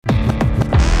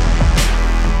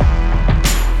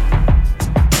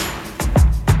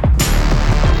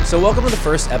So welcome to the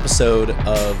first episode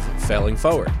of Failing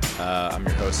Forward. I'm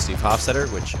your host, Steve Hofstetter,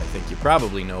 which I think you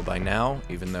probably know by now,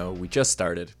 even though we just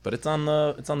started. But it's on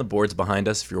the boards behind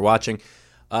us if you're watching.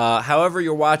 However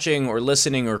you're watching or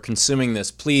listening or consuming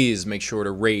this, please make sure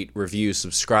to rate, review,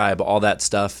 subscribe, all that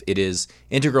stuff. It is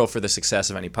integral for the success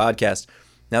of any podcast.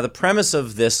 Now, the premise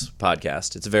of this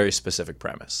podcast, it's a very specific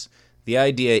premise. The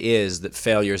idea is that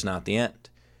failure is not the end.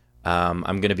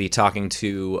 I'm going to be talking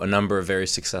to a number of very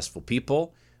successful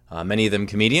people. Many of them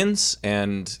comedians,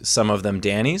 and some of them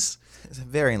Dannies.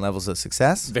 Varying levels of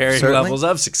success. Varying levels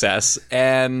of success.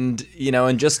 And,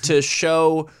 and just to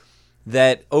show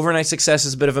that overnight success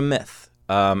is a bit of a myth.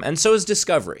 And so is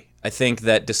discovery. I think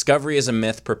that discovery is a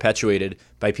myth perpetuated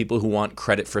by people who want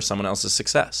credit for someone else's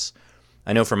success.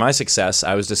 I know for my success,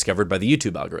 I was discovered by the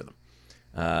YouTube algorithm.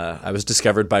 I was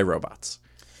discovered by robots.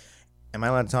 Am I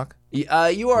allowed to talk? You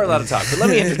are allowed to talk, but let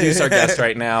me introduce our guest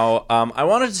right now. I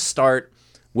wanted to start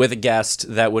with a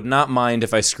guest that would not mind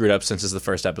if I screwed up since it's the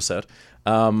first episode.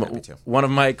 Happy to. One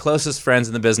of my closest friends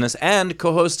in the business and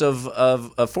co-host of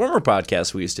a former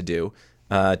podcast we used to do,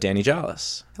 Danny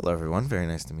Jolles. Hello, everyone. Very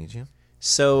nice to meet you.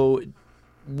 So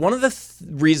one of the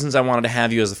reasons I wanted to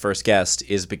have you as the first guest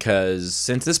is because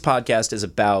since this podcast is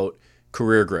about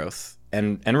career growth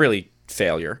and really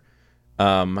failure,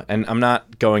 and I'm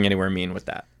not going anywhere mean with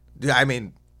that. Yeah, I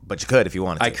mean, but you could if you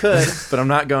wanted to. I could, but I'm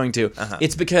not going to.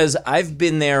 It's because I've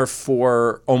been there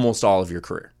for almost all of your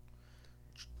career.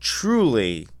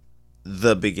 Truly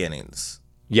the beginnings.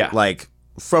 Yeah. Like,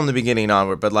 from the beginning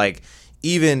onward. But,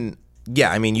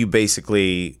 you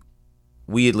basically,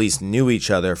 we at least knew each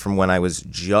other from when I was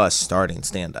just starting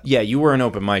stand-up. Yeah, you were an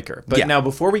open micer. But now,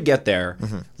 before we get there,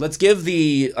 let's give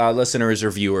the listeners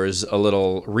or viewers a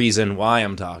little reason why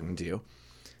I'm talking to you,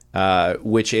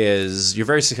 which is you're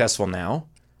very successful now.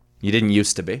 You didn't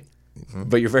used to be,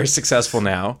 but you're very successful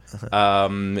now.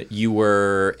 You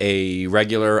were a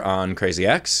regular on Crazy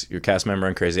X. You're a cast member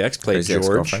on Crazy X. Played Crazy George.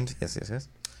 Ex-girlfriend. Yes.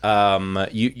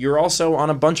 You're also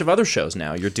on a bunch of other shows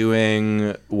now. You're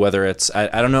doing whether it's I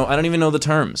don't know. I don't even know the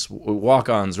terms.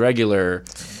 Walk-ons, regular,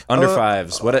 under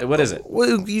fives. What is it?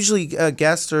 Well, usually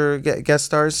guest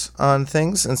stars on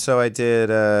things, and so I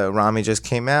did. Rami just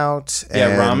came out.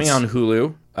 Yeah, Rami on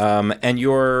Hulu. And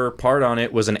your part on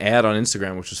it was an ad on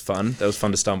Instagram, which was fun. That was fun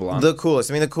to stumble on. The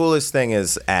coolest thing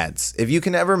is ads. If you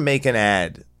can ever make an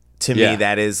ad, to me,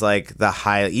 that is like the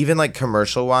high, even like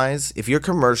commercial wise, if your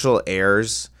commercial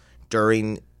airs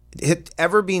during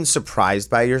ever being surprised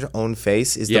by your own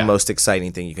face is the most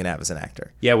exciting thing you can have as an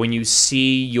actor. Yeah, when you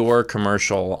see your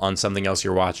commercial on something else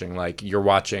you're watching,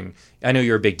 I know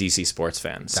you're a big DC sports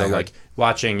fan, so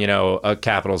watching, a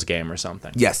Capitals game or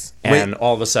something. Yes. And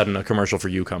all of a sudden a commercial for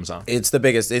you comes on. It's the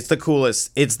biggest, it's the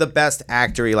coolest, it's the best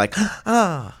actory,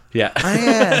 yeah. I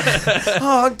am.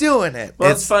 I'm doing it. Well,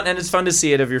 it's fun, and it's fun to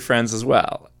see it of your friends as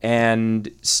well.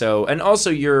 And also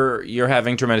you're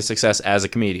having tremendous success as a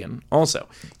comedian. Also,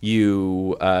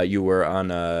 you were on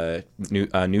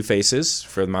New Faces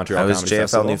for the Montreal Comedy Festival. I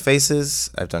was JFL New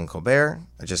Faces. I've done Colbert.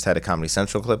 I just had a Comedy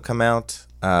Central clip come out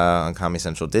on Comedy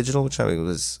Central Digital, which I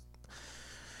was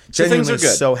things are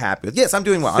good. So happy with. Yes, I'm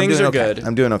doing well. Things are good.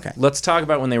 I'm doing okay. Let's talk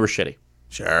about when they were shitty.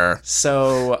 Sure.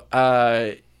 So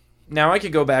now I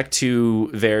could go back to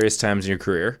various times in your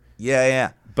career.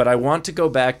 Yeah. But I want to go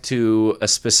back to a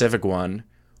specific one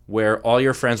where all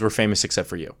your friends were famous except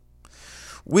for you.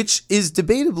 Which is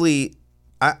debatably,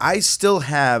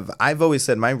 I've always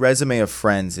said my resume of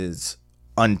friends is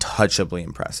untouchably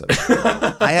impressive.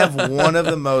 I have one of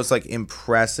the most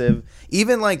impressive,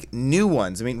 even new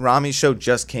ones. I mean, Rami's show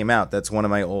just came out. That's one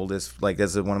of my oldest,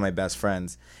 that's one of my best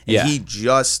friends. And he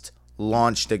just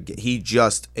launched, he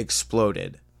just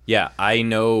exploded. Yeah, I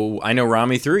know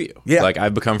Rami through you. Yeah.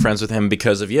 I've become friends with him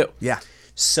because of you. Yeah.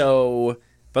 So,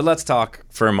 but let's talk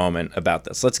for a moment about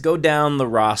this. Let's go down the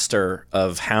roster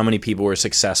of how many people were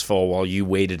successful while you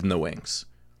waited in the wings.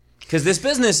 Because this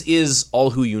business is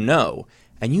all who you know,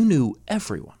 and you knew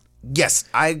everyone. Yes,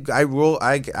 I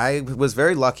was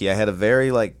very lucky. I had a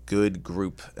very good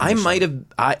group. I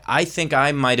think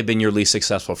I might have been your least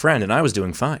successful friend, and I was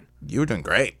doing fine. You were doing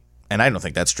great. And I don't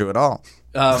think that's true at all.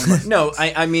 No,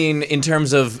 I mean in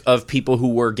terms of people who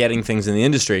were getting things in the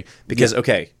industry. Because,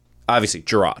 obviously,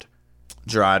 Gerard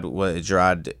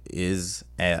is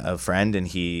a friend, and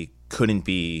he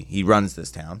runs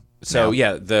this town. So,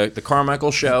 the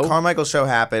Carmichael show. The Carmichael show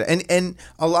happened. And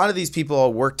a lot of these people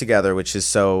all work together, which is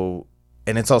so...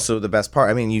 And it's also the best part.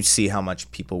 I mean, you see how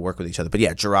much people work with each other. But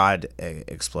yeah, Gerard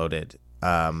exploded.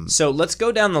 So let's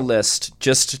go down the list.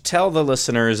 Just tell the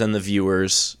listeners and the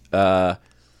viewers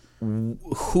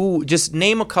who. Just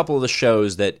name a couple of the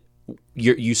shows that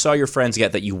you saw your friends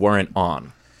get that you weren't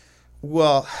on.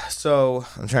 Well, so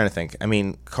I'm trying to think. I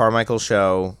mean, Carmichael's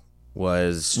show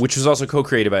was... Which was also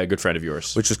co-created by a good friend of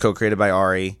yours. Which was co-created by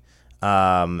Ari.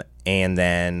 And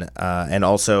then... and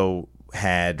also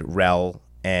had Rel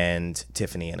and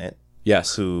Tiffany in it.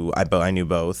 Yes. Who I knew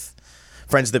both.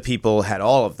 Friends of the People had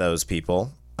all of those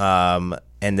people. And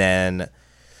then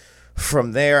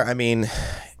from there, I mean...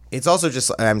 It's also just...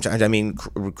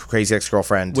 Crazy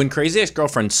Ex-Girlfriend. When Crazy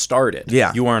Ex-Girlfriend started,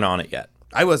 you weren't on it yet.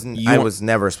 I was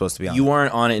never supposed to be on it. You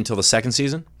weren't on it until the second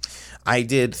season? I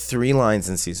did 3 lines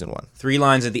in season 1. 3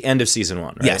 lines at the end of season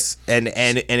 1, right? Yes, and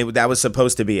that was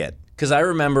supposed to be it. Because I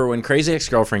remember when Crazy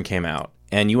Ex-Girlfriend came out,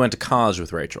 and you went to college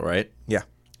with Rachel, right? Yeah.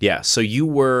 Yeah, so you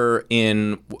were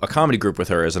in a comedy group with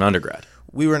her as an undergrad.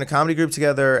 We were in a comedy group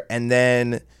together, and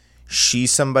then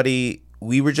she's somebody...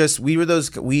 We were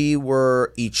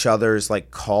each other's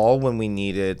like call when we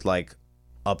needed like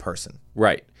a person.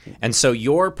 Right. And so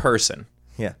your person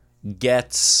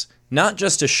gets not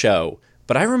just a show,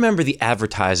 but I remember the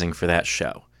advertising for that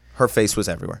show. Her face was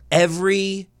everywhere.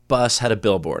 Every bus had a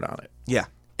billboard on it. Yeah.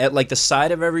 At like the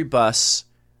side of every bus,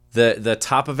 the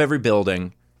top of every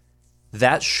building,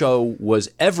 that show was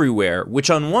everywhere, which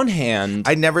on one hand...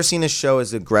 I'd never seen a show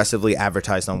as aggressively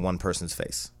advertised on one person's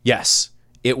face. Yes.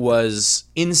 It was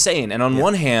insane. And on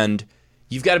one hand,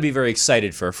 you've got to be very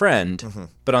excited for a friend. Mm-hmm.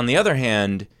 But on the other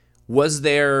hand, was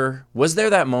there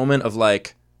that moment of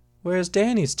like, where's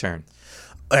Danny's turn?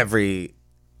 You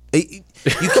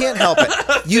can't help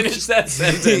it. You finish that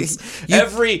sentence.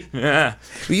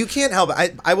 You can't help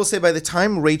it. I will say by the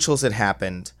time Rachel's had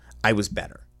happened, I was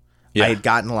better. Yeah. I had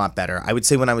gotten a lot better. I would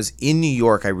say when I was in New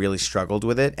York, I really struggled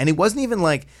with it. And it wasn't even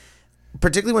like...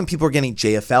 Particularly when people were getting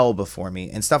JFL before me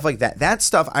and stuff like that. That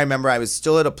stuff, I remember I was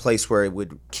still at a place where it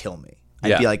would kill me.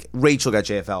 I'd be like, Rachel got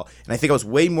JFL. And I think I was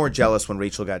way more jealous when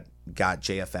Rachel got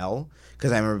JFL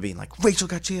because I remember being like, Rachel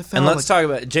got JFL. And let's talk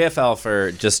about JFL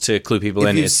for just to clue people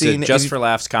in. It's Just for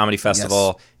Laughs Comedy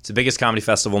Festival. Yes. It's the biggest comedy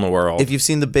festival in the world. If you've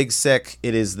seen The Big Sick,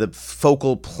 it is the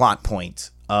focal plot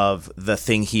point of the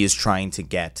thing he is trying to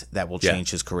get that will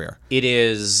change his career. It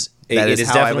is... That is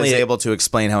how I was able to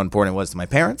explain how important it was to my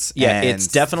parents. Yeah, it's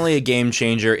definitely a game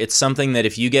changer. It's something that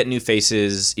if you get new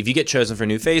faces, if you get chosen for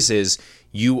new faces,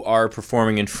 you are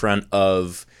performing in front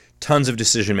of tons of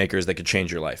decision makers that could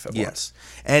change your life at once.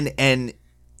 And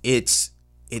it's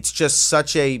just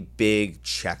such a big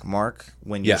check mark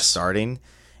when you're starting,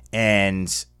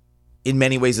 and in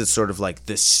many ways, it's sort of like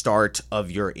the start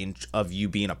of you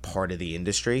being a part of the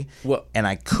industry. Well, and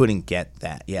I couldn't get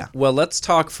that. Yeah. Well, let's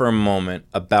talk for a moment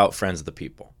about Friends of the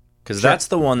People, because that's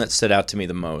the one that stood out to me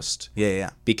the most.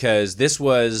 Yeah. Because this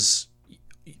was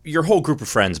your whole group of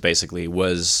friends basically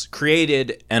was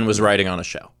created and was writing on a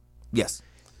show. Yes.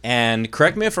 And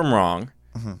correct me if I'm wrong.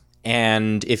 Mm-hmm.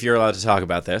 And if you're allowed to talk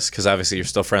about this, because obviously you're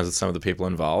still friends with some of the people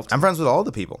involved. I'm friends with all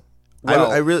the people.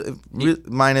 Well, I really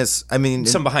minus. I mean,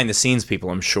 some behind the scenes people.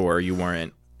 I'm sure you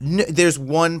weren't. No, there's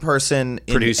one person,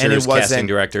 producers, casting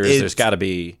directors. There's got to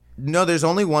be. No, there's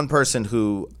only one person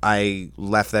who I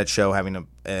left that show having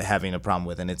a problem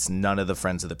with, and it's none of the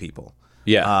Friends of the People.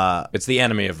 Yeah, it's the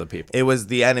enemy of the people. It was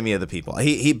the enemy of the people.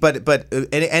 He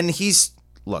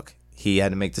had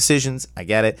to make decisions. I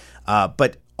get it.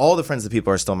 But all the Friends of the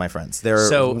People are still my friends.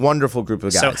 They're a wonderful group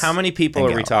of guys. So how many people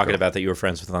are we talking about that you were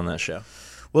friends with on that show?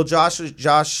 Well,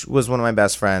 Josh was one of my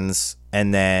best friends,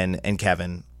 and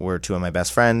Kevin were 2 of my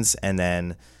best friends, and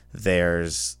then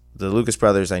there's the Lucas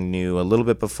brothers I knew a little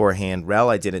bit beforehand. Rel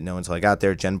I didn't know until I got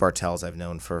there. Jen Bartels I've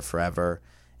known for forever,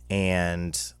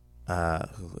 and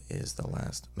who is the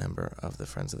last member of the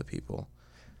Friends of the People?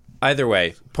 Either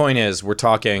way, point is we're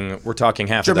talking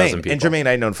half a dozen people. And Jermaine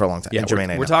I'd known for a long time. Yeah,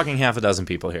 we're talking half a dozen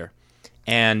people here,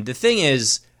 and the thing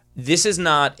is. This is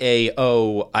not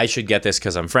I should get this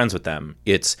because I'm friends with them.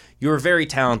 It's, you're a very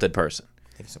talented person.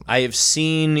 Thank you so much. I have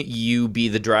seen you be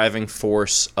the driving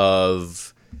force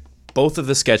of both of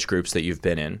the sketch groups that you've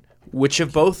been in, which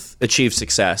have both achieved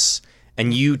success,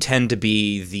 and you tend to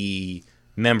be the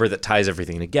member that ties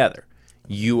everything together.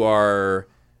 You are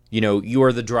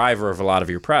the driver of a lot of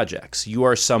your projects. You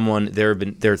are someone, there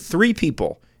are 3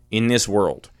 people in this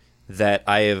world that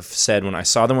I have said when I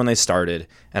saw them when they started,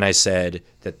 and I said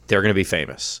that they're going to be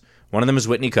famous. One of them is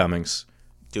Whitney Cummings.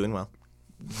 Doing well.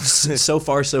 So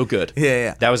far, so good.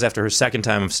 Yeah. That was after her second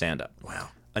time of stand-up. Wow.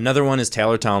 Another one is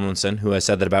Taylor Tomlinson, who I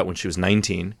said that about when she was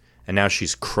 19, and now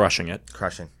she's crushing it.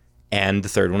 And the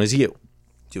third one is you.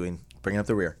 Bringing up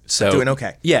the rear. So doing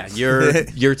okay. Yeah,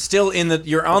 you're still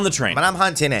you're on the train. But I'm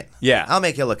hunting it. Yeah. I'll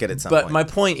make you look at it some point. But my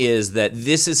point is that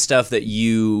this is stuff that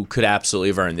you could absolutely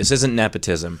have earned. This isn't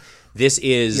nepotism. This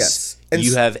is,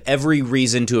 you have every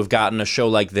reason to have gotten a show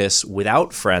like this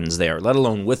without friends there, let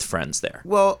alone with friends there.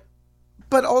 Well,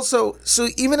 but also, so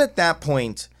even at that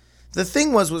point, the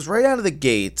thing was right out of the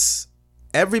gates,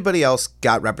 everybody else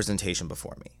got representation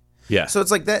before me. Yeah. So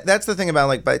it's like that's the thing about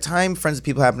like by the time Friends of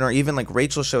People happen, or even like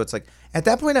Rachel's show, it's like at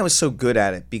that point I was so good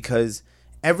at it because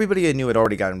everybody I knew had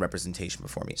already gotten representation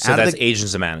before me. So that's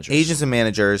agents and managers. Agents and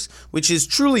managers, which is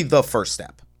truly the first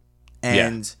step.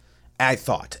 And I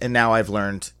thought, and now I've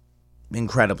learned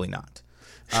incredibly not.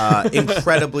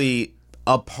 Incredibly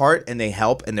apart, and they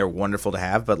help and they're wonderful to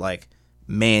have, but like,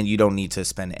 man, you don't need to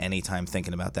spend any time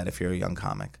thinking about that if you're a young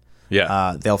comic.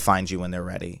 Yeah. They'll find you when they're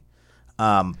ready.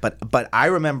 But I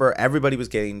remember everybody was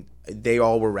they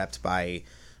all were repped by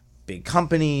big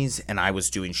companies, and I was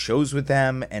doing shows with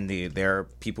them, and their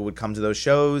people would come to those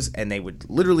shows, and they would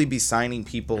literally be signing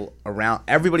people around.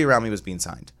 Everybody around me was being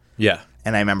signed. Yeah.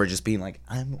 And I remember just being like,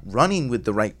 I'm running with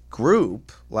the right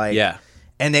group. Like, yeah.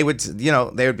 And they would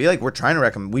be like, we're trying to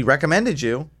recommend, we recommended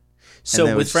you.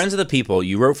 So with Friends of the People,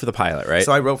 you wrote for the pilot, right?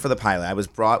 So I wrote for the pilot. I was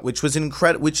brought, which is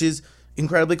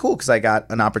incredibly cool because I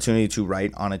got an opportunity to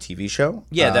write on a TV show.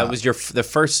 Yeah, that was the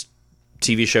first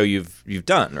TV show you've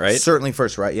done, right? Certainly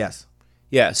first, right? Yes.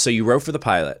 Yeah. So you wrote for the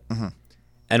pilot,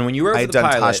 and when you wrote for the pilot,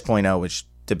 I had done Tosh.0, which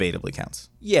debatably counts.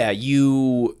 Yeah,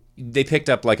 they picked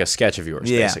up like a sketch of yours,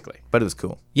 basically. But it was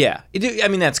cool. Yeah, I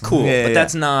mean that's cool, but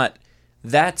that's not.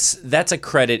 That's a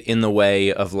credit in the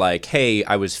way of like, hey,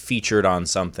 I was featured on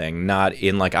something, not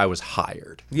in like I was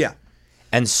hired. Yeah.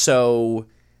 And so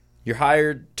you're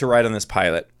hired to write on this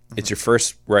pilot. It's your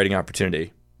first writing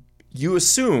opportunity.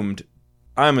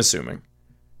 I'm assuming,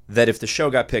 that if the show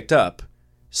got picked up,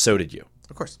 so did you.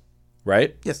 Of course.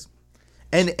 Right? Yes.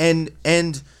 And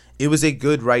it was a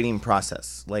good writing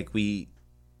process. Like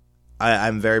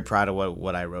I'm very proud of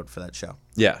what I wrote for that show.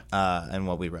 Yeah. And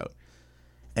what we wrote.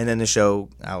 And then the show,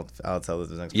 I'll tell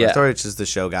the next story, which is the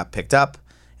show got picked up,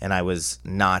 and I was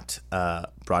not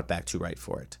brought back to write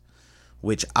for it,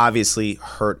 which obviously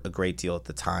hurt a great deal at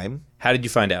the time. How did you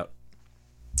find out?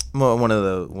 Well, one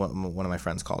of my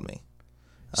friends called me.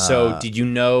 So did you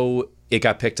know it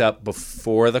got picked up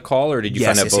before the call, or did you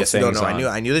find out both things? No,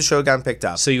 I knew the show got picked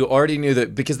up. So you already knew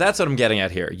that, because that's what I'm getting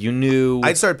at here. You knew.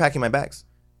 I'd started packing my bags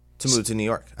to move to New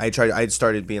York. I'd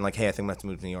started being like, hey, I think I'm going to have to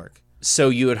move to New York. So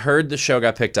you had heard the show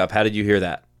got picked up. How did you hear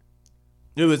that?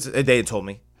 They had told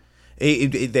me.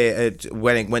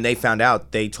 When they found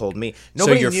out, they told me.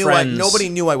 Nobody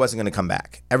knew I wasn't going to come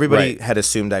back. Everybody had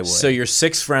assumed I would. So your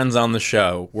 6 friends on the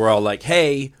show were all like,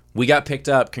 hey, we got picked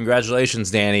up.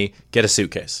 Congratulations, Danny. Get a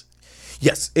suitcase.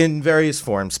 Yes, in various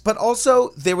forms. But also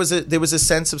there was a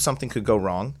sense of something could go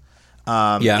wrong.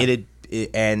 And it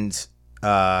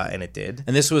did.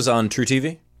 And this was on True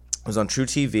TV? It was on True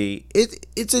TV.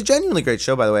 It's a genuinely great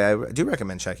show, by the way. I do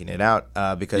recommend checking it out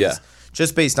because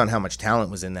just based on how much talent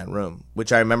was in that room,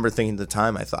 which I remember thinking at the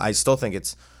time, I still think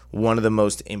it's one of the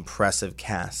most impressive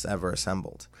casts ever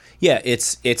assembled. Yeah,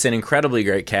 it's an incredibly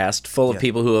great cast full of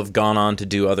people who have gone on to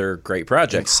do other great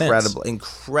projects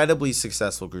Incredibly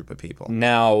successful group of people.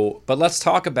 Now, but let's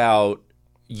talk about,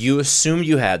 you assumed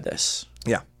you had this.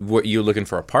 Yeah. Were you looking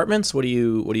for apartments? What are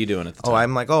you doing at the time?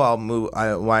 I'm like, I'll move.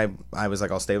 I was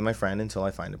like, I'll stay with my friend until I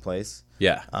find a place.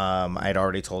 Yeah. I'd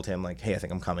already told him like, hey, I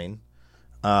think I'm coming.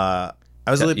 I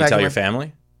was really. You tell your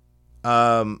family?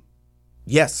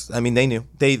 Yes. I mean, they knew.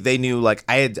 They knew. Like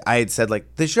I had said,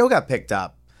 like the show got picked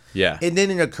up. Yeah. It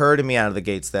didn't occur to me out of the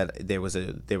gates that there was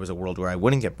a world where I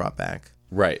wouldn't get brought back.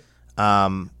 Right.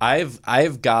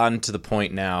 I've gotten to the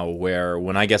point now where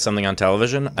when I get something on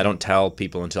television, I don't tell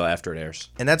people until after it airs.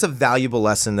 And that's a valuable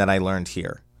lesson that I learned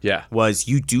here. Yeah. Was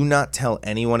you do not tell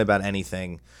anyone about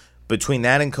anything. Between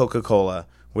that and Coca-Cola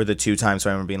were the 2 times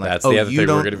I remember being like, that's the other thing we're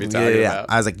going to be talking about.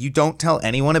 I was like, you don't tell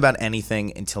anyone about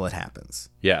anything until it happens.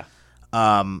 Yeah.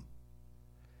 And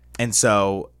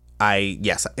so I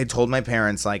told my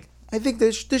parents, like, I think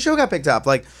the show got picked up.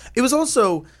 Like, it was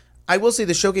also, I will say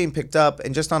the show getting picked up,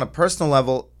 and just on a personal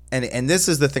level, and this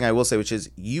is the thing I will say, which is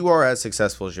you are as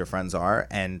successful as your friends are,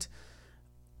 and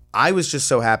I was just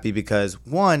so happy because,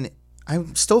 one,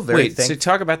 I'm still very thankful. So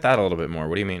talk about that a little bit more.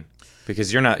 What do you mean?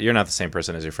 Because you're not the same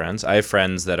person as your friends. I have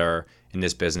friends that are in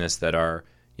this business that are,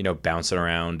 bouncing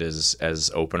around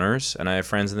as openers, and I have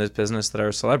friends in this business that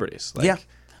are celebrities. Like, yeah.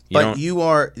 But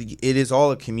it is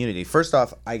all a community. First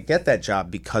off, I get that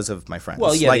job because of my friends.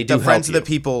 Well, yeah, like they do the friends help of the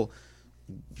people,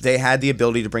 they had the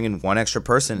ability to bring in one extra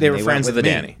person. They were friends of the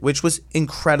Danny. Which was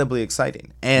incredibly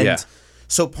exciting. And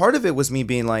so part of it was me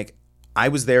being like, I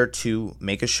was there to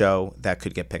make a show that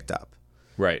could get picked up.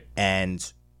 Right.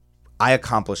 And I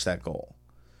accomplished that goal.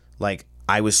 Like,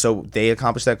 they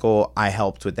accomplished that goal. I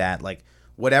helped with that. Like,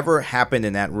 whatever happened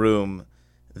in that room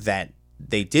that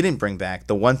they didn't bring back,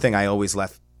 the one thing I always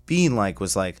left being like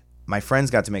was like, my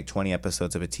friends got to make 20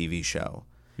 episodes of a TV show.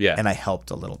 Yeah. And I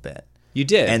helped a little bit. You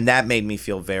did. And that made me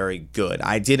feel very good.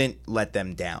 I didn't let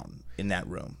them down in that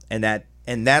room. And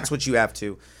that's what you have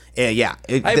to. Yeah.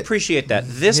 I appreciate that.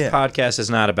 This podcast is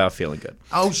not about feeling good.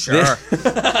 Oh, sure.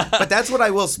 But that's what I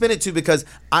will spin it to, because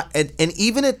and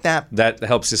even at that. That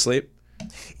helps you sleep?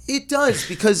 It does,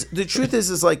 because the truth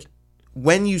is like,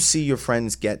 when you see your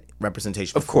friends get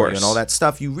representation, of course, and all that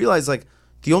stuff, you realize like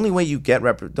the only way you get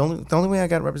the only way I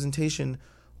got representation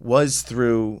was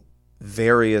through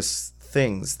various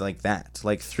things like that,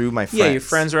 like through my friends. Yeah, your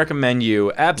friends recommend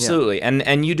you, absolutely,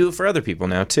 and you do it for other people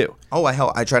now too. Oh,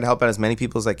 I try to help out as many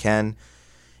people as I can.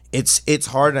 It's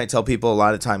hard, and I tell people a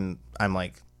lot of time, I'm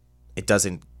like, it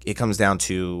comes down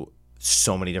to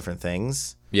so many different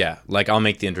things. Yeah, like I'll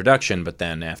make the introduction, but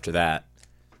then after that,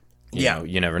 you know,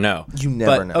 you never know. You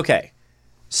never know. Okay,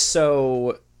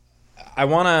 so I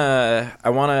wanna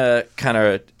kind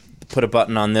of put a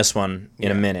button on this one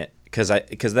in a minute, because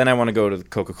then I want to go to the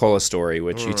Coca-Cola story,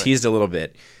 which you teased a little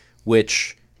bit,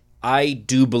 which I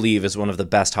do believe is one of the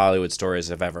best Hollywood stories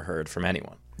I've ever heard from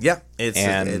anyone. Yeah, it's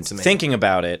amazing. Thinking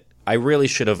about it, I really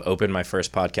should have opened my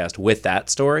first podcast with that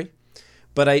story,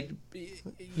 but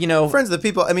friends of the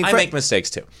people. I mean, I make mistakes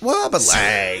too. Well, but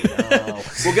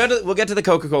we'll get to the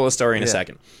Coca-Cola story in a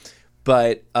second,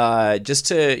 but just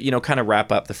to kind of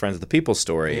wrap up the Friends of the People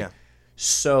story. Yeah.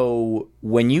 So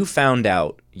when you found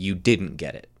out you didn't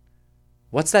get it,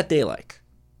 what's that day like?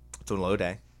 It's a low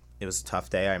day. It was a tough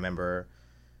day. I remember,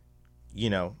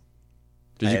 Did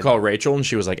you call Rachel and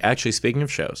she was like, actually, speaking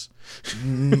of shows?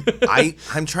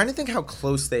 I'm trying to think how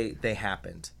close they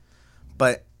happened,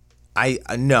 but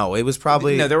no, it was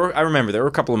probably I remember there were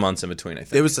a couple of months in between. I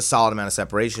think there was a solid amount of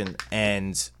separation,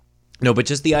 and no, but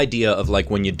just the idea of like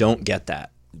when you don't get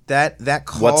that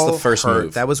call. What's the first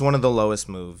move? That was one of the lowest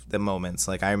moments.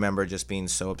 Like I remember just being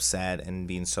so upset and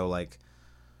being so like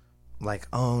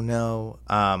oh no.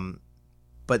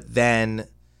 But then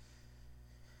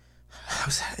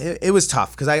it was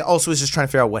tough, because I also was just trying to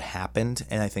figure out what happened,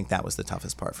 and I think that was the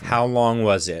toughest part for me. How long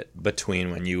was it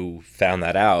between when you found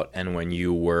that out and when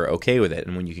you were okay with it,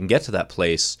 and when you can get to that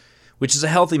place, which is a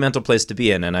healthy mental place to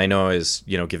be in? And I know I was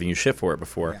giving you shit for it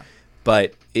before,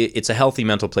 but it's a healthy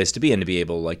mental place to be in, to be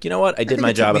able I did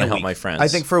my job and I helped my friends. I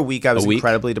think for a week I was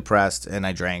incredibly depressed, and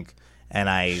I drank, and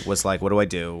I was like, what do I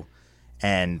do?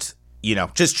 And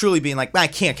just truly being like, I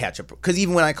can't catch a break. Because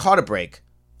even when I caught a break,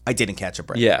 I didn't catch a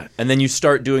break. Yeah, and then you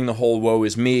start doing the whole "woe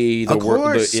is me." Of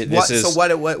course. So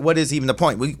what is even the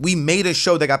point? We made a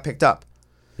show that got picked up.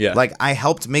 Yeah. Like I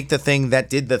helped make the thing that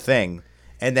did the thing,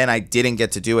 and then I didn't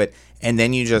get to do it, and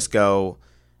then you just go,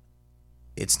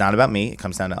 it's not about me. It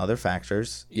comes down to other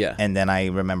factors. Yeah. And then I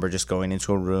remember just going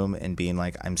into a room and being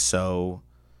like, I'm so.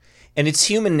 And it's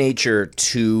human nature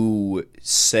to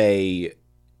say,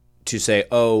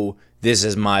 oh, this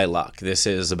is my luck. This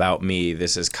is about me.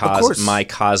 This is my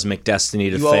cosmic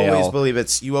destiny to fail.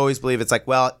 You always believe it's like,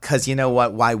 well, because you know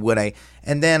what? Why would I?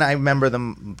 And then I remember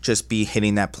them just be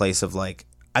hitting that place of like,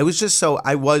 I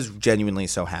was genuinely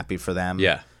so happy for them.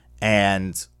 Yeah.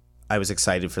 And I was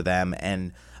excited for them.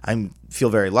 And I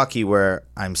feel very lucky where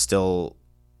I'm still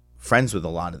friends with a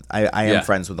lot of, I am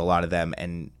friends with a lot of them.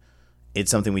 And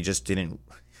it's something we just didn't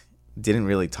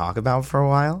really talk about for a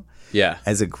while. Yeah.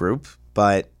 As a group.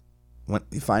 But when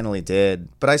we finally did.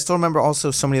 But I still remember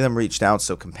also so many of them reached out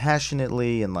so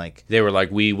compassionately, and like they were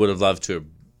like, we would have loved to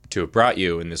have brought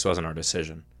you, and this wasn't our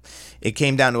decision. It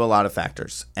came down to a lot of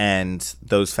factors, and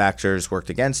those factors worked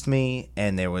against me,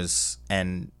 and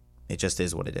it just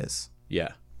is what it is. Yeah.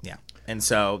 Yeah. And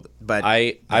so, but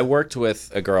I worked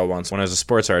with a girl once when I was a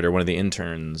sports writer, one of the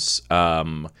interns.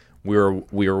 We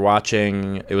were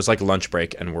watching, it was like lunch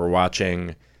break, and we're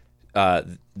watching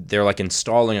they're like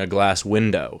installing a glass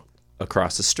window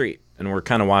across the street, and we're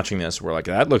kind of watching this. We're like,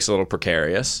 that looks a little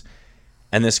precarious.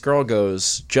 And this girl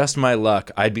goes, just my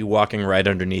luck, I'd be walking right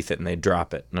underneath it and they'd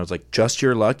drop it. And I was like, just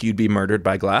your luck, you'd be murdered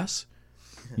by glass?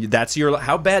 That's your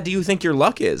how bad do you think your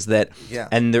luck is? That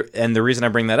and the reason I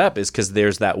bring that up is because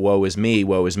there's that woe is me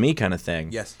kind of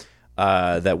thing. Yes.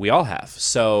 That we all have.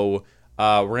 So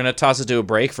we're gonna toss it to a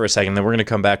break for a second, then we're gonna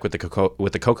come back with the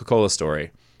Coca-Cola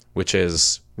story, which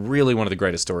is really one of the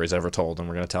greatest stories ever told, and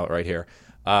we're gonna tell it right here.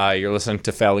 You're listening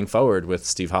to Failing Forward with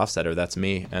Steve Hofstetter. That's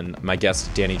me and my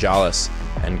guest Danny Jolles,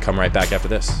 and come right back after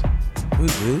this.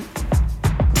 Woo-hoo.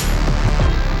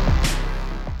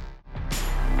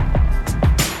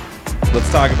 Let's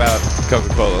talk about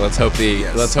Coca-Cola. Let's hope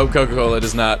Coca-Cola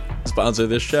does not sponsor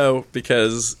this show,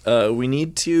 because we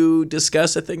need to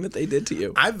discuss a thing that they did to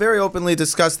you. I've very openly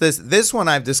discussed this. This one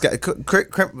I've discussed.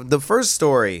 The first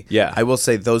story, yeah. I will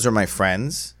say those are my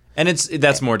friends. And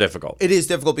that's more difficult. It is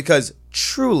difficult because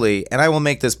truly, and I will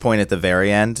make this point at the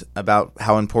very end about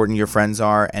how important your friends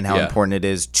are and how important it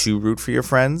is to root for your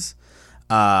friends.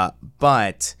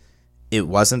 But it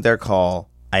wasn't their call.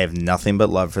 I have nothing but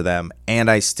love for them. And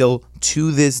I still,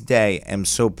 to this day, am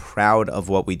so proud of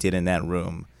what we did in that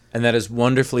room. And that is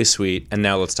wonderfully sweet. And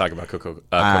now let's talk about Coca-Cola.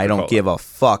 I don't give a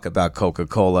fuck about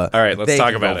Coca-Cola. All right, let's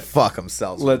talk about it. Fuck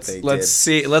themselves. Let's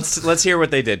hear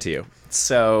what they did to you.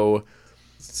 So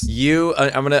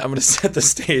I'm gonna set the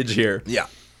stage here. Yeah.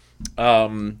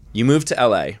 You moved to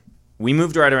LA. We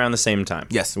moved right around the same time.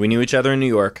 Yes. We knew each other in New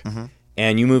York,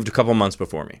 and you moved a couple months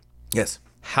before me. Yes.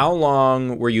 How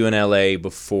long were you in LA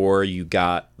before you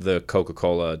got the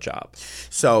Coca-Cola job?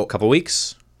 So a couple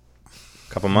weeks,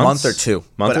 couple months, month or two,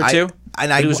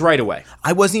 and it was right away.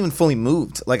 I wasn't even fully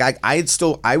moved. Like I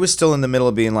was still in the middle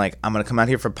of being like, I'm gonna come out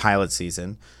here for pilot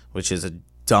season, which is a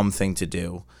dumb thing to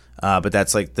do, but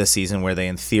that's like the season where they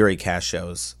in theory cast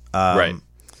shows, right?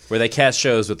 Where they cast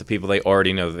shows with the people they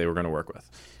already know that they were going to work with.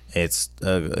 It's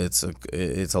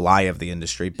a lie of the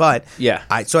industry, but yeah.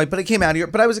 But I came out here,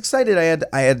 but I was excited.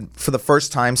 I had for the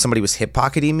first time somebody was hip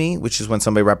pocketing me, which is when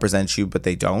somebody represents you but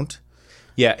they don't.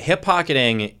 Yeah, hip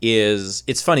pocketing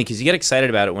it's funny because you get excited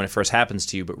about it when it first happens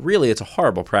to you, but really it's a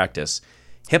horrible practice.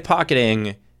 Hip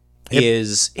pocketing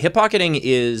is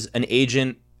an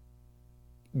agent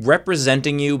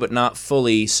representing you but not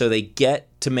fully, so they get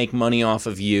to make money off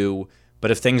of you, but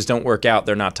if things don't work out,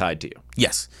 they're not tied to you.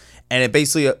 Yes. And it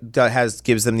basically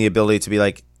gives them the ability to be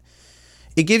like,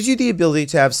 it gives you the ability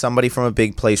to have somebody from a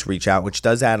big place reach out, which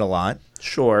does add a lot.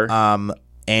 Sure.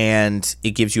 And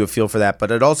it gives you a feel for that,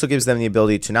 but it also gives them the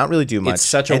ability to not really do much. It's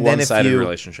such a one-sided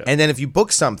relationship. And then if you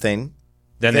book something,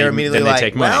 then they're immediately like,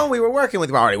 take money. well, we're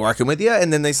already working with you,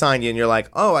 and then they sign you, and you're like,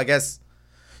 oh, I guess.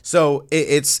 So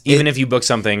it's if you book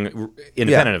something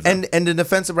independent of them. And in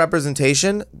defensive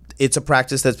representation, it's a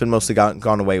practice that's been mostly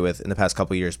gone away with in the past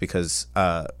couple of years because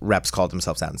reps called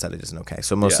themselves out and said it isn't okay.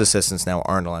 So most assistants now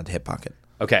aren't allowed to hip pocket.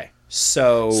 Okay,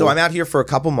 so I'm out here for a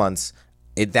couple months.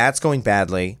 That's going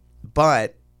badly,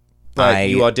 but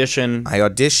you audition. I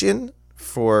audition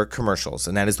for commercials,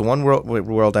 and that is the one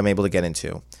world I'm able to get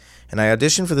into. And I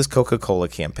auditioned for this Coca-Cola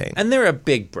campaign. And they're a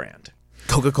big brand.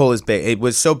 Coca-Cola is big. It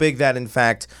was so big that, in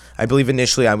fact, I believe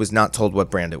initially I was not told what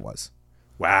brand it was.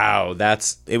 Wow,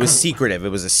 it was secretive. It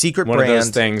was a secret brand. One of those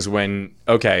things when,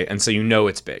 okay, and so you know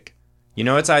it's big. You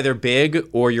know it's either big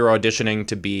or you're auditioning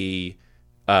to be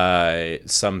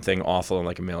something awful in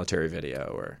like a military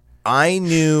video or... I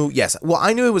knew, yes. Well,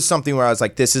 I knew it was something where I was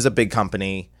like, this is a big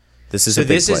company. This is a big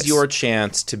place. So this is your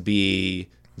chance to be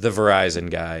the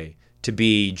Verizon guy, to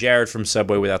be Jared from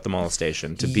Subway without the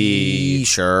molestation, to be...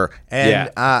 Sure.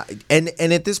 And and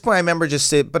at this point, I remember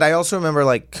but I also remember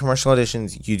like commercial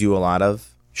auditions you do a lot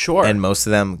of. Sure. And most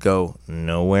of them go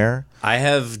nowhere. I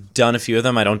have done a few of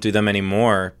them. I don't do them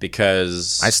anymore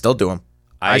because... I still do them.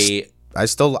 I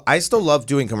still love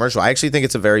doing commercial. I actually think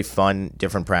it's a very fun,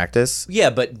 different practice. Yeah,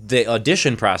 but the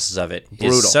audition process of it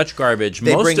Brutal. is such garbage.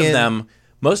 Most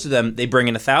of them, they bring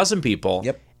in 1,000 people.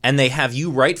 Yep. And they have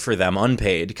you write for them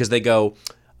unpaid because they go,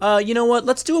 you know what,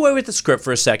 let's do away with the script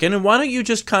for a second, and why don't you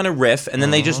just kind of riff, and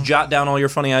then they just jot down all your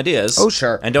funny ideas. Oh,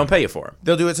 sure. And don't pay you for them.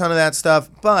 They'll do a ton of that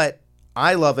stuff, but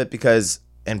I love it because,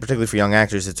 and particularly for young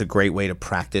actors, it's a great way to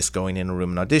practice going in a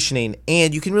room and auditioning,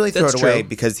 and you can really throw it away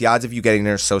because the odds of you getting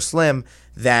there are so slim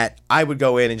that I would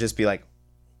go in and just be like,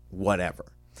 whatever.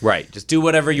 Right. Just do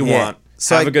whatever you want.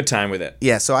 So have a good time with it.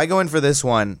 Yeah, so I go in for this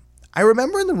one. I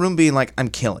remember in the room being like, I'm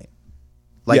killing.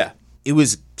 Like, it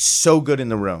was so good in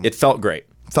the room. It felt great.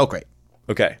 Felt great.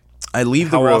 Okay. I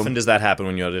leave the room. How often does that happen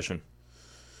when you audition?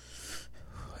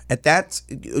 At that,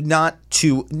 not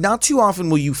too often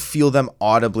will you feel them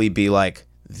audibly be like,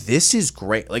 this is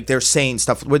great. Like, they're saying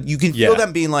stuff. You can feel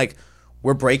them being like,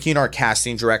 we're breaking our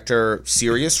casting director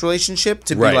serious relationship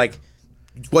to be like,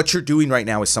 what you're doing right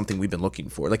now is something we've been looking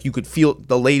for. Like, you could feel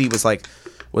the lady was like,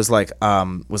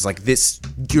 this,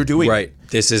 you're doing right.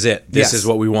 This is it. This is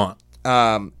what we want.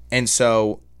 And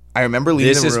so I remember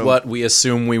leaving the room. This is what we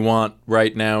assume we want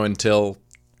right now until,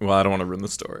 well, I don't want to ruin the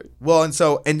story. Well,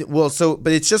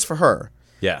 but it's just for her.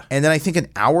 Yeah. And then I think an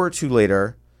hour or two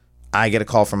later, I get a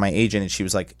call from my agent, and she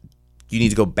was like, you need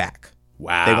to go back.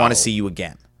 Wow. They want to see you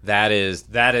again. That is,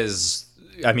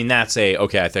 I mean, that's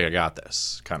okay, I think I got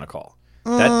this kind of call.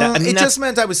 It just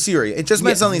meant I was serious. It just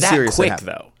meant something serious. That quick,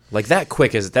 though. Like, that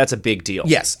quick, that's a big deal.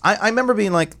 Yes. I remember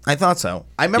being like, I thought so.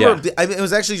 I remember it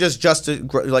was actually just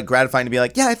like gratifying to be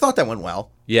like, yeah, I thought that went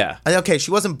well. Yeah. Okay,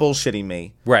 she wasn't bullshitting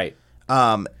me. Right.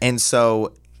 And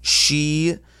so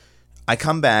I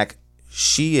come back,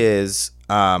 she is,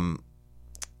 I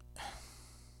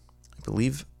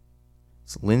believe,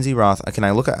 It's Lindsay Roth. I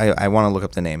want to look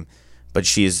up the name, but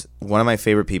she's one of my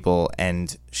favorite people,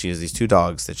 and she has these 2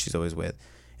 dogs that she's always with.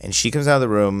 And she comes out of the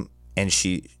room, and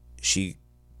she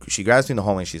grabs me in the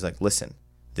hallway, and she's like, listen,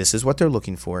 this is what they're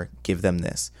looking for. Give them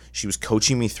this. She was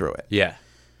coaching me through it. Yeah.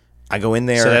 I go in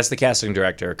there. So that's the casting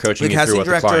director coaching you through what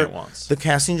the client wants. The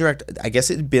casting director, I guess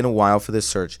it had been a while for this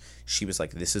search. She was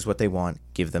like, this is what they want.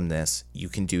 Give them this. You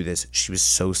can do this. She was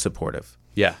so supportive.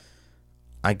 Yeah.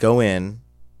 I go in,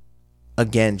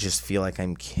 again, just feel like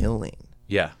I'm killing.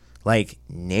 Yeah. Like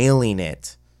nailing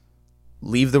it.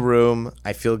 Leave the room.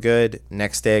 I feel good.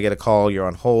 Next day I get a call. You're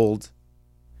on hold.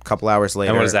 A couple hours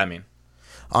later. And what does that mean?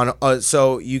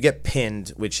 So you get pinned,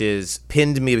 which is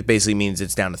pinned to me. It basically means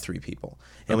it's down to 3 people.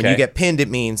 And when you get pinned, it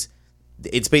means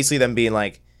it's basically them being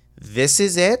like, this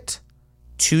is it.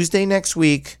 Tuesday next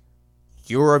week,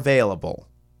 you're available.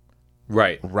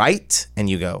 Right. Right? And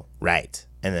you go, right.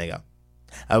 And they go,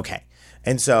 okay.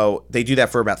 And so they do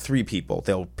that for about 3 people.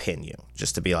 They'll pin you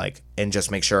just to be like, and just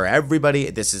make sure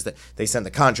everybody, they send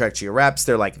the contract to your reps.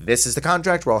 They're like, this is the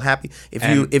contract. We're all happy.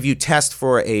 If you test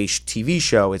for a TV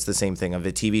show, it's the same thing.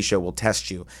 The TV show will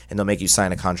test you and they'll make you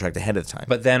sign a contract ahead of time.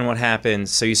 But then what happens?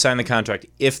 So you sign the contract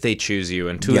if they choose you,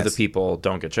 and 2 of the people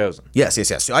don't get chosen. Yes.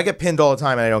 So I get pinned all the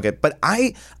time and I don't get, but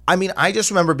I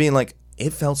just remember being like,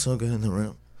 it felt so good in the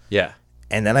room. Yeah.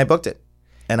 And then I booked it.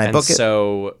 And book it.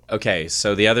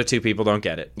 So the other 2 people don't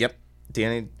get it. Yep.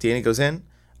 Danny goes in.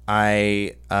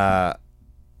 I go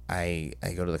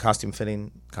to the costume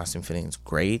fitting. Costume fitting is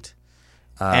great.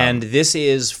 And this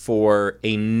is for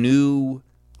a new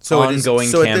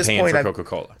ongoing campaign for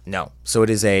Coca-Cola. No. So it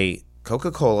is a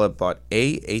Coca-Cola bought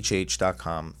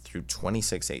AHH.com through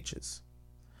 26 H's.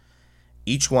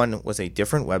 Each one was a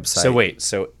different website. So wait.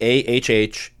 So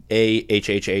AHH,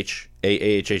 AHHH,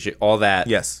 AHH, all that.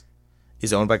 Yes.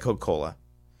 Is owned by Coca-Cola.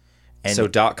 And so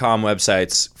 .com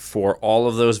websites for all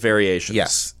of those variations.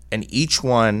 Yes. And each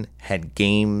one had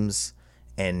games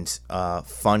and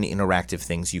fun interactive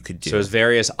things you could do. So it was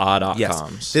various odd.coms.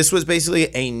 Yes. This was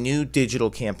basically a new digital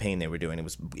campaign they were doing. It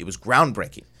was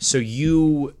groundbreaking. So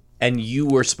you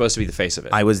were supposed to be the face of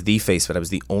it. I was the face of it. I was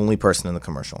the only person in the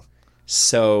commercial.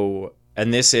 So,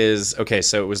 and this is,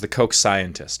 so it was the Coke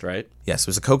scientist, right? Yes, it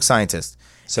was a Coke scientist.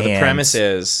 So the premise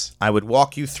is, I would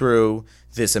walk you through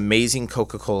this amazing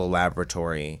Coca-Cola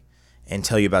laboratory and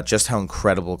tell you about just how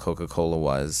incredible Coca-Cola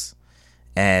was.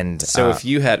 And so if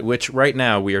you had, which right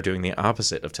now we are doing the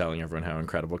opposite of telling everyone how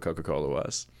incredible Coca-Cola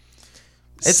was.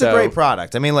 It's a great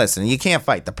product. I mean, listen, you can't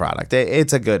fight the product.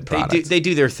 It's a good product. They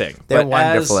do their thing. They're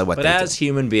wonderful at what they do. But as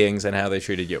human beings and how they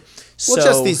treated you. Well,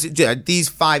 just these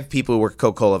 5 people who work at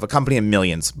Coca-Cola, a company of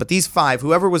millions. But these 5,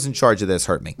 whoever was in charge of this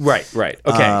hurt me. Right.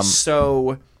 Okay,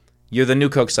 so you're the new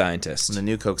Coke scientist. I'm the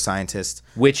new Coke scientist.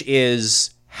 Which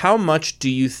is, how much do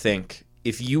you think,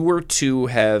 if you were to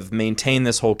have maintained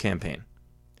this whole campaign,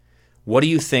 what do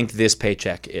you think this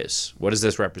paycheck is? What does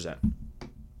this represent?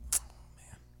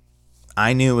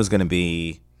 I knew it was going to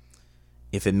be,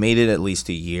 if it made it at least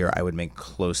a year, I would make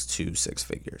close to 6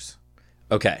 figures.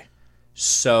 Okay.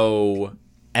 So,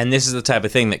 and this is the type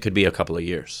of thing that could be a couple of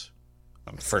years.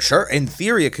 For sure. In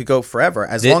theory, it could go forever,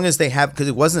 as long as they have, because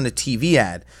it wasn't a TV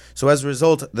ad. So as a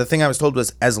result, the thing I was told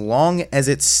was, as long as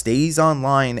it stays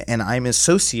online and I'm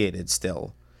associated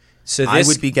still, so I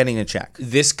would be getting a check.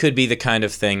 This could be the kind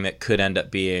of thing that could end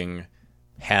up being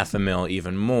 $500,000,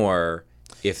 even more,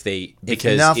 if you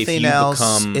become associated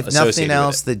nothing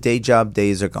else, with it. The day job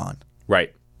days are gone.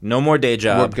 Right. No more day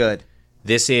job. We're good.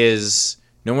 This is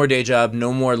no more day job,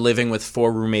 no more living with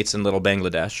 4 roommates in Little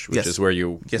Bangladesh, which is where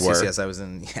you were. Yes, I was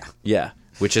in, Yeah,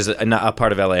 which is a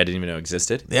part of LA I didn't even know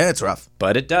existed. Yeah, it's rough.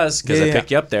 But it does, because I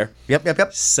picked you up there.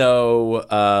 Yep. So,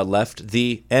 left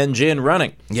the engine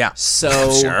running. Yeah.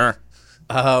 So, sure.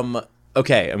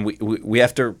 Okay, and we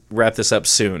have to wrap this up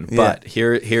soon, but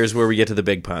here's where we get to the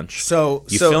big punch. So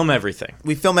you film everything.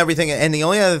 We film everything, and the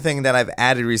only other thing that I've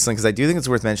added recently, because I do think it's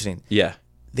worth mentioning,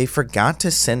 they forgot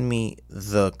to send me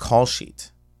the call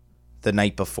sheet the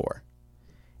night before.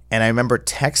 And I remember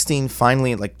texting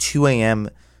finally at like 2 a.m.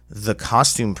 the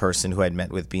costume person who I'd met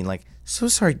with being like, so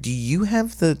sorry, do you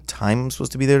have the time I'm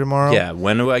supposed to be there tomorrow? Yeah,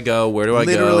 when do I go? Where do I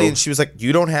go? Literally, and she was like,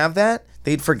 you don't have that?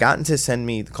 They'd forgotten to send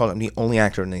me the call. I'm the only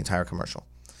actor in the entire commercial.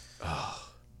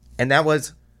 And that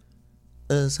was,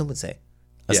 some would say,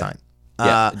 a sign.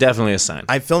 Yeah, definitely a sign.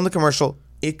 I filmed the commercial.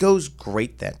 It goes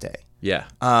great that day. Yeah.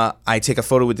 I take a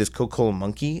photo with this Coca-Cola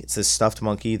monkey. It's this stuffed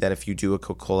monkey that if you do a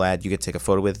Coca-Cola ad, you get to take a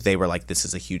photo with. They were like, this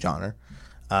is a huge honor.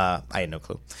 I had no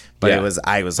clue. But I was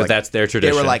but like, that's their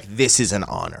tradition. They were like, this is an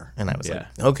honor. And I was like,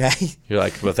 okay. You're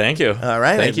like, well, thank you. All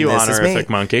right. Thank you, honorific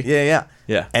monkey. Yeah.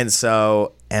 Yeah.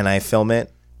 And I film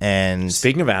it. and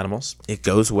Speaking of animals, it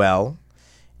goes well.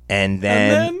 And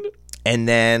then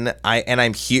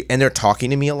I'm here, and they're talking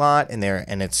to me a lot, and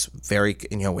it's very,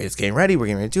 it's getting ready. We're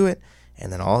getting ready to do it,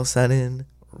 and then all of a sudden,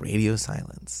 radio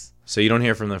silence. So you don't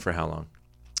hear from them for how long?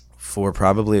 For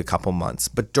probably a couple months.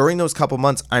 But during those couple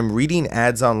months, I'm reading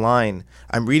ads online.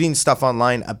 I'm reading stuff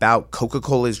online about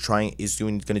Coca-Cola is going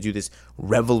to do this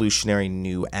revolutionary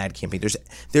new ad campaign.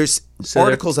 There's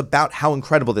articles about how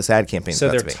incredible this ad campaign is. So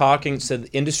they're talking. So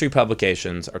the industry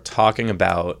publications are talking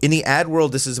about. In the ad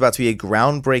world, this is about to be a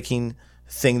groundbreaking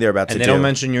thing they're about to do. And they don't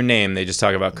mention your name. They just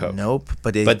talk about Coke. Nope.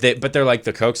 But they're like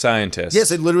the Coke scientists. Yes,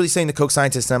 they're literally saying the Coke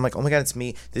scientists. And I'm like, oh my God, it's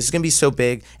me. This is going to be so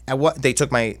big. And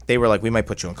they were like, we might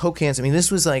put you on Coke cans. I mean, this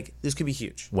could be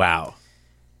huge. Wow.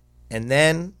 And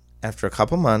then after a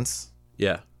couple months,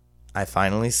 yeah, I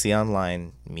finally see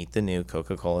online, meet the new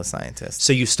Coca-Cola scientist.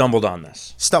 So you stumbled on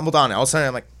this. Stumbled on it. All of a sudden,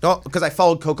 I'm like, oh, because I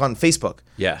followed Coke on Facebook.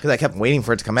 Yeah. Because I kept waiting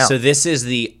for it to come out. So this is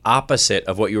the opposite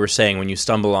of what you were saying when you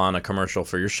stumble on a commercial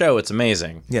for your show. It's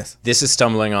amazing. Yes. This is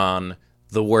stumbling on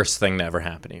the worst thing to ever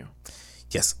happen to you.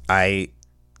 Yes. I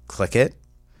click it,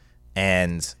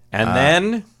 and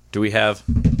then do we have?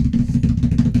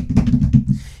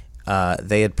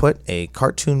 They had put a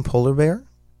cartoon polar bear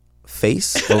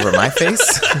face over my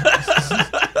face.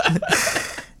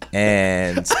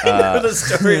 And I know the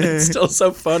story, and it's still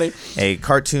so funny. A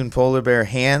cartoon polar bear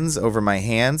hands over my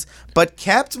hands, but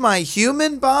kept my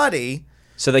human body.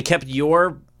 So they kept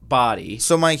your body.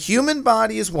 So my human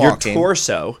body is walking. Your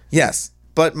torso. Yes,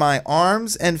 but my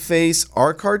arms and face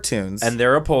are cartoons. And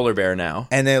they're a polar bear now.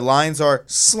 And their lines are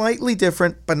slightly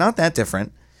different, but not that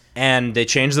different. And they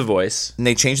changed the voice. And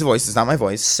they changed the voice. It's not my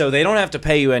voice. So they don't have to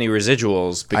pay you any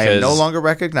residuals because I am no longer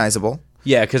recognizable.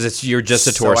 Yeah, because you're just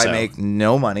a torso. So I make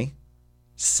no money.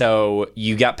 So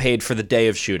you got paid for the day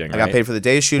of shooting, right? I got paid for the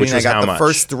day of shooting. Which was I got how the much?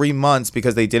 first 3 months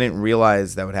because they didn't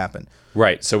realize that would happen.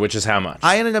 Right. So which is how much?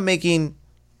 I ended up making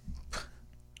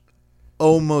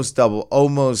almost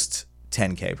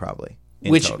 10K probably.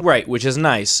 Which is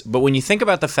nice. But when you think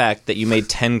about the fact that you made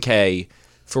 10K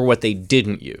for what they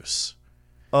didn't use,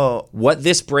 what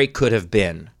this break could have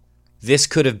been, this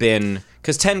could have been,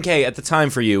 because 10K at the time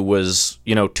for you was,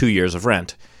 2 years of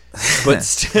rent. But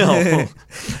still,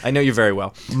 I know you very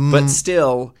well. But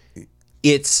still,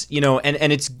 it's,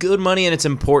 and it's good money and it's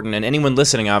important. And anyone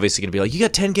listening obviously going to be like, you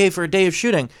got 10K for a day of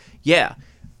shooting. Yeah.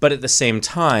 But at the same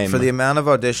time, for the amount of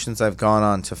auditions I've gone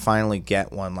on to finally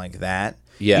get one like that,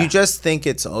 yeah. You just think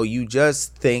think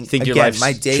your again, life's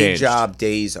my day changed. job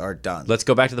days are done. Let's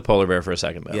go back to the polar bear for a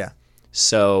second, though. Yeah.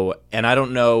 So, and I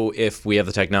don't know if we have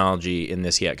the technology in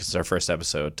this yet because it's our first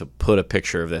episode to put a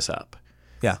picture of this up.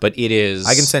 Yeah. But it is...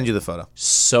 I can send you the photo.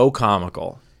 So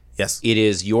comical. Yes. It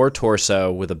is your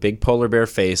torso with a big polar bear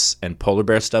face and polar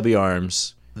bear stubby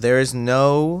arms. There is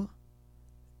no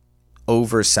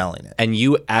overselling it. And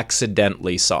you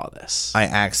accidentally saw this. I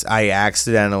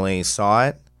accidentally saw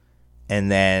it,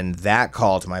 and then that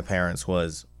call to my parents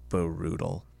was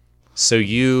brutal. So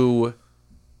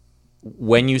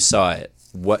when you saw it,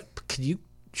 what could you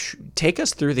take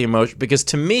us through the emotion? Because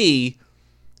to me,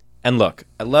 and look,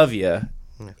 I love you,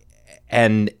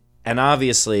 and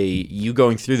obviously you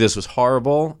going through this was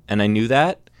horrible, and I knew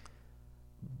that,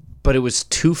 but it was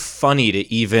too funny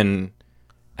to even,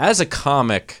 as a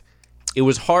comic, it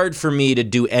was hard for me to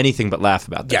do anything but laugh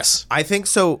about this. Yes, I think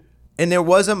so. And there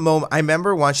was a moment, I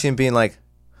remember watching and being like,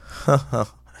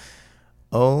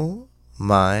 oh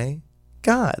my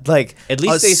God. Like, at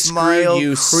least they screwed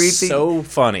you so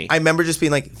funny. I remember just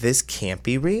being like, this can't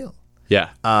be real. Yeah.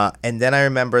 And then I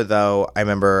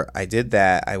remember I did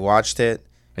that. I watched it.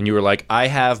 And you were like, I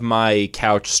have my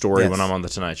couch story when I'm on The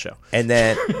Tonight Show. And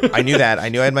then I knew that. I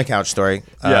knew I had my couch story.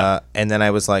 Yeah. And then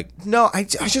I was like, no, I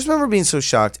just remember being so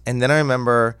shocked. And then I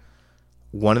remember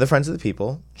one of the Friends of the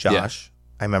People, Josh,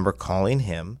 I remember calling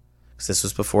him, because this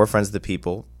was before Friends of the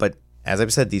People. But as I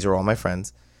said, these are all my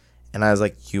friends. And I was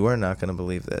like, you are not going to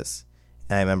believe this.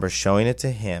 And I remember showing it to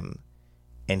him,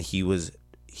 and he was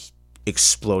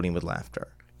exploding with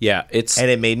laughter. Yeah,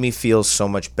 and it made me feel so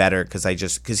much better because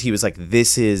he was like,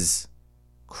 this is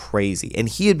crazy. And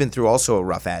he had been through also a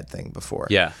rough ad thing before.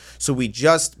 Yeah. So we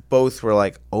just both were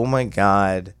like, oh my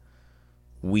God,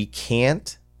 we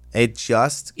can't. It's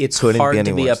hard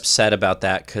to be upset about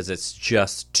that because it's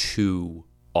just too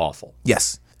awful.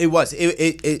 Yes. It was.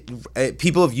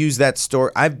 People have used that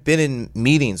story. I've been in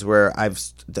meetings where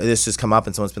this has come up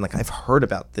and someone's been like, I've heard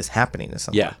about this happening to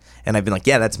someone. Yeah. And I've been like,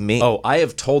 yeah, that's me. Oh, I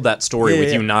have told that story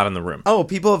with you not in the room. Oh,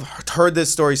 people have heard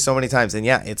this story so many times, and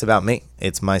yeah, it's about me.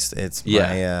 It's my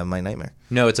nightmare.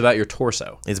 No, it's about your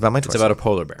torso. It's about my torso. It's about a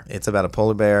polar bear. It's about a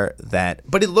polar bear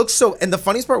but it looks so, and the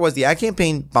funniest part was the ad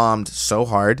campaign bombed so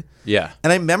hard. Yeah.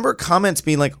 And I remember comments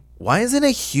being like, why is it a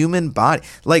human body?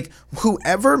 Like,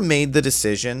 whoever made the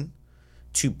decision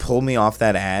to pull me off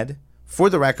that ad, for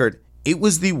the record, it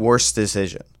was the worst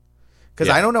decision. Because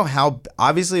I don't know how,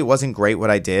 obviously it wasn't great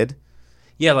what I did.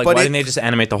 Yeah, like, why didn't they just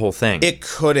animate the whole thing? It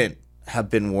couldn't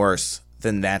have been worse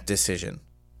than that decision.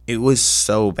 It was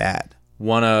so bad.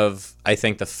 One of, I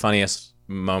think, the funniest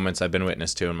moments I've been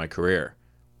witness to in my career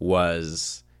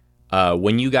was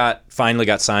when you finally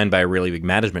got signed by a really big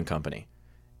management company.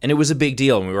 And it was a big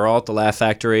deal. And we were all at the Laugh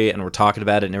Factory and we're talking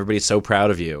about it and everybody's so proud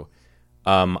of you.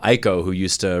 Aiko, who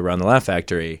used to run the Laugh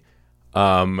Factory,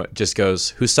 just goes,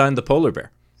 "Who signed the polar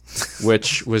bear?"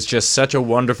 Which was just such a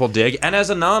wonderful dig. And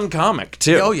as a non-comic,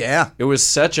 too. Oh, yeah. It was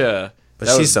such a... But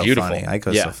she's so beautiful. funny.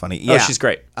 Aiko's so funny. Yeah. Oh, she's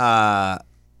great.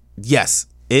 Yes.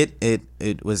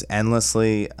 It was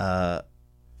endlessly...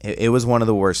 It was one of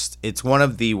the worst. It's one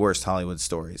of the worst Hollywood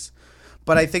stories.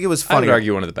 But I think it was funny. I would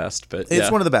argue one of the best, but it's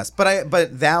one of the best.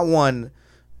 But that one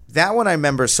I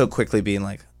remember so quickly being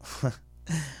like,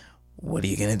 what are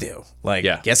you gonna do? Like,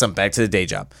 guess I'm back to the day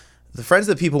job. The Friends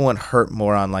of the People one hurt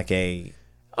more on like a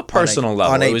personal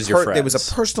level. It was your friends. There was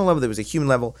a personal level. There was a human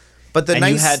level. But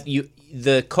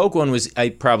the Coke one was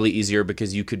probably easier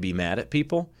because you could be mad at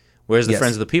people, whereas the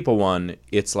Friends of the People one,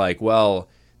 it's like, well,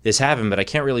 this happened, but I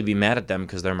can't really be mad at them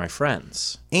because they're my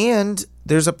friends. And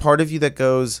there's a part of you that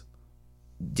goes,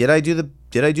 did I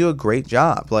do a great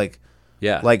job? Like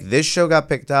this show got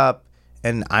picked up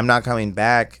and I'm not coming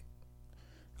back.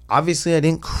 Obviously I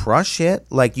didn't crush it.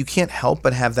 Like, you can't help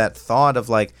but have that thought of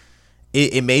like,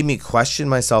 it made me question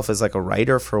myself as like a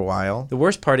writer for a while. The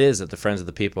worst part is that the Friends of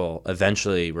the People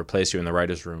eventually replace you in the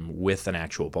writer's room with an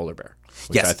actual polar bear,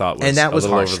 which I thought was and that was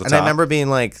harsh. Over the and top. I rember being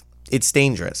like, it's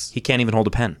dangerous. He can't even hold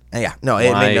a pen. Yeah, no,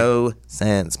 it made no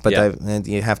sense. But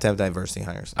you have to have diversity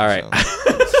hires. All right.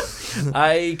 So.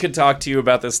 I could talk to you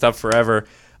about this stuff forever,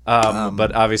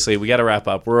 but obviously we got to wrap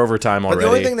up. We're over time already. But the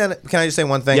only thing that, can I just say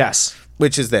one thing? Yes.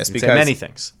 Which is this. Because many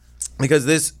things. Because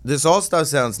this all stuff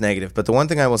sounds negative, but the one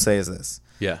thing I will say is this.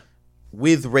 Yeah.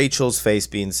 With Rachel's face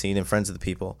being seen in Friends of the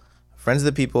People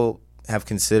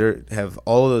have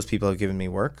all of those people have given me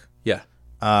work. Yeah.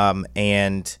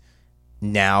 And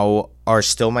now are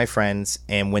still my friends,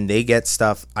 and when they get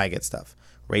stuff, I get stuff.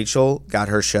 Rachel got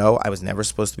her show. I was never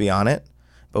supposed to be on it,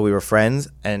 but we were friends,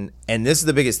 and this is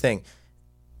the biggest thing.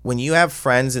 When you have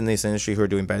friends in this industry who are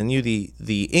doing better than you,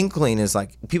 the inkling is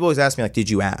like, people always ask me like,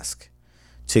 did you ask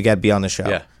to be on the show?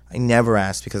 Yeah. I never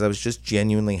asked because I was just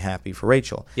genuinely happy for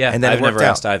Rachel. Yeah, and then I've never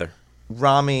asked either.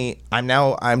 Rami, I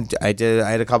had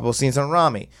a couple of scenes on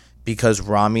Rami because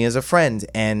Rami is a friend,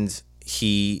 and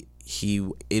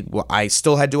I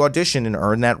still had to audition and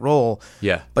earn that role.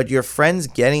 Yeah. But your friends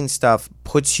getting stuff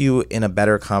puts you in a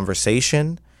better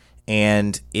conversation,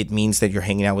 and it means that you're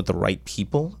hanging out with the right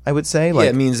people, I would say. Like,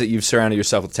 it means that you've surrounded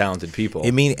yourself with talented people.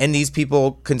 And these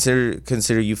people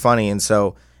consider you funny, and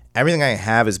so everything I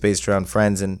have is based around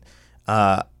friends. And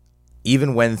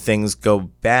even when things go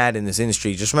bad in this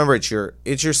industry, just remember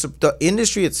the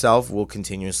industry itself will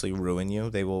continuously ruin you.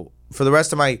 They will, for the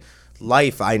rest of my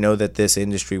life, I know that this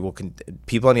industry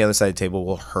people on the other side of the table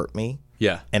will hurt me.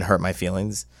 Yeah. And hurt my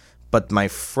feelings. But my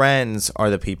friends are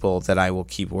the people that I will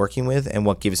keep working with, and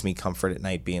what gives me comfort at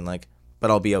night being like, but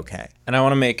I'll be okay. And I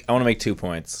want to make 2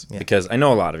 points because I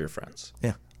know a lot of your friends.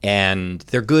 Yeah. And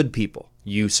they're good people.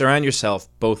 You surround yourself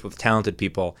both with talented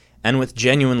people and with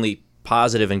genuinely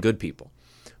positive and good people.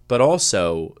 But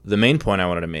also, the main point I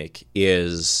wanted to make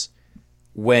is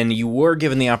when you were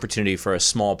given the opportunity for a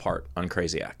small part on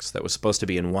Crazy Ex that was supposed to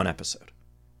be in one episode,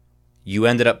 you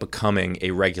ended up becoming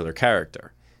a regular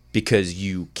character because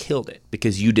you killed it,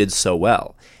 because you did so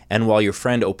well. And while your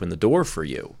friend opened the door for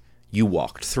you, you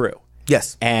walked through.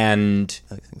 Yes. And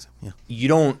I think so. Yeah. You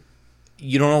don't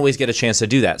always get a chance to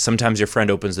do that. Sometimes your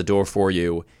friend opens the door for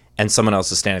you and someone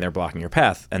else is standing there blocking your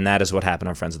path, and that is what happened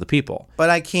on Friends of the People. But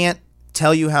I can't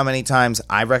tell you how many times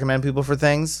I recommend people for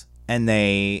things and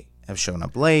they have shown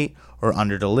up late or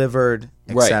underdelivered,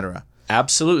 etc. Right.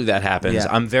 Absolutely, that happens. Yeah.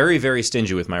 I'm very, very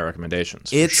stingy with my recommendations,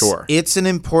 for sure. It's an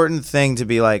important thing to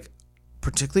be like,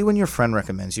 particularly when your friend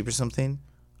recommends you for something,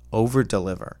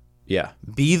 over-deliver. Yeah.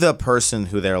 Be the person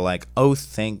who they're like, oh,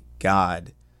 thank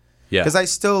God. Yeah. Because I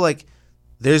still, like,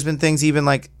 there's been things even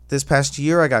like this past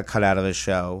year I got cut out of a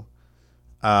show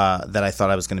that I thought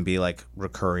I was going to be like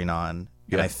recurring on,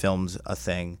 and Yeah. I filmed a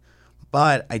thing.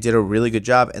 But I did a really good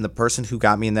job, and the person who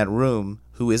got me in that room,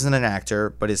 who isn't an actor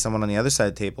but is someone on the other side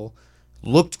of the table,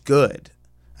 looked good.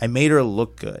 I made her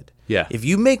look good. Yeah. If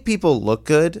you make people look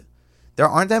good, there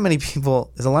aren't that many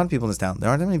people. There's a lot of people in this town. There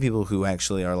aren't that many people who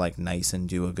actually are like nice and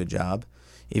do a good job.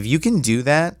 If you can do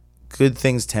that, good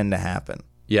things tend to happen.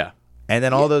 Yeah. And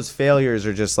then all those failures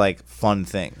are just like fun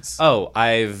things. Oh,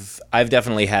 I've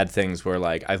definitely had things where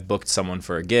like I've booked someone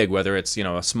for a gig, whether it's, you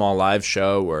know, a small live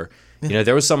show or, you know,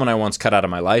 there was someone I once cut out of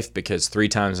my life because 3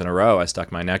 times in a row I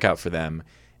stuck my neck out for them.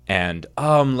 And,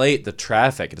 oh, I'm late, the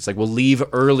traffic. And it's like, well, leave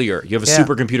earlier. You have a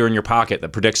supercomputer in your pocket that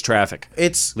predicts traffic.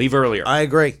 Leave earlier. I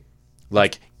agree.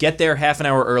 Like, get there half an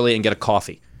hour early and get a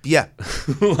coffee. Yeah.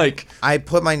 Like, I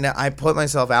put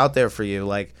myself out there for you.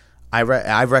 Like, I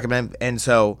recommend, and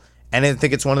I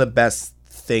think it's one of the best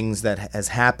things that has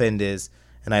happened is,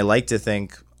 and I like to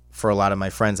think for a lot of my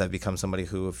friends, I've become somebody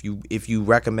who, if you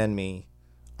recommend me,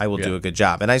 I will do a good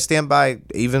job. And I stand by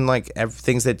even like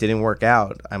things that didn't work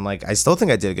out. I'm like, I still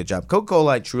think I did a good job.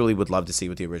 Coca-Cola, I truly would love to see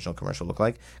what the original commercial looked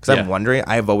like. Because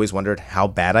I've always wondered how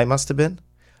bad I must have been.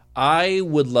 I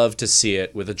would love to see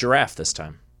it with a giraffe this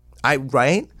time.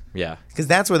 Right? Yeah. Because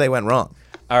that's where they went wrong.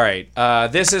 All right.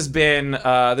 This has been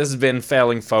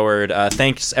Failing Forward.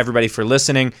 Thanks everybody for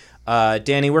listening.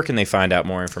 Danny, where can they find out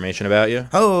more information about you?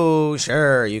 Oh,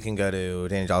 sure. You can go to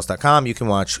DannyJolles.com. You can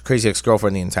watch Crazy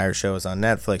Ex-Girlfriend. The entire show is on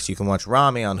Netflix. You can watch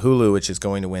Rami on Hulu, which is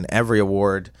going to win every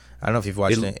award. I don't know if you've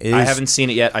watched it. I haven't seen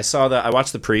it yet. I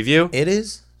watched the preview. It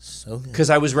is so good. Because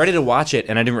I was ready to watch it,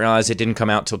 and I didn't realize it didn't come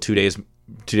out till 2 days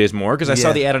more, because I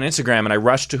saw the ad on Instagram, and I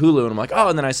rushed to Hulu, and I'm like, oh,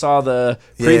 and then I saw the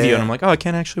preview, and I'm like, oh, I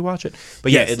can't actually watch it.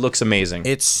 But yeah, it looks amazing.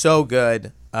 It's so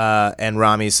good, and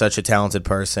Rami's such a talented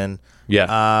person.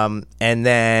 Yeah. And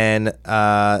then...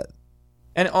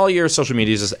 and all your social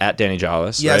medias is at Danny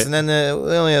Jolles, yes, right? and then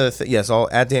the only other thing... Yes, all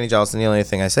at Danny Jolles, and the only other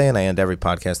thing I say, and I end every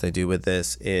podcast I do with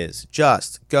this, is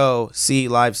just go see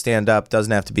live stand-up.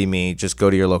 Doesn't have to be me. Just go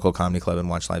to your local comedy club and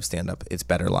watch live stand-up. It's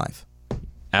better live.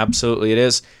 Absolutely it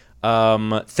is.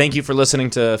 Thank you for listening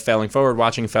to Failing Forward,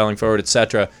 watching Failing Forward,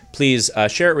 etc. Please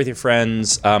share it with your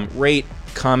friends. Rate,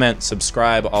 comment,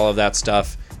 subscribe, all of that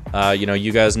stuff.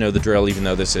 You guys know the drill, even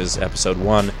though this is episode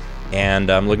 1. And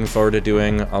I'm looking forward to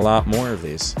doing a lot more of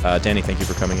these. Danny, thank you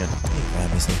for coming in.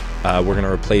 Hey, We're going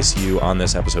to replace you on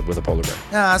this episode with a polar bear.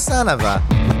 Ah, son of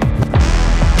a...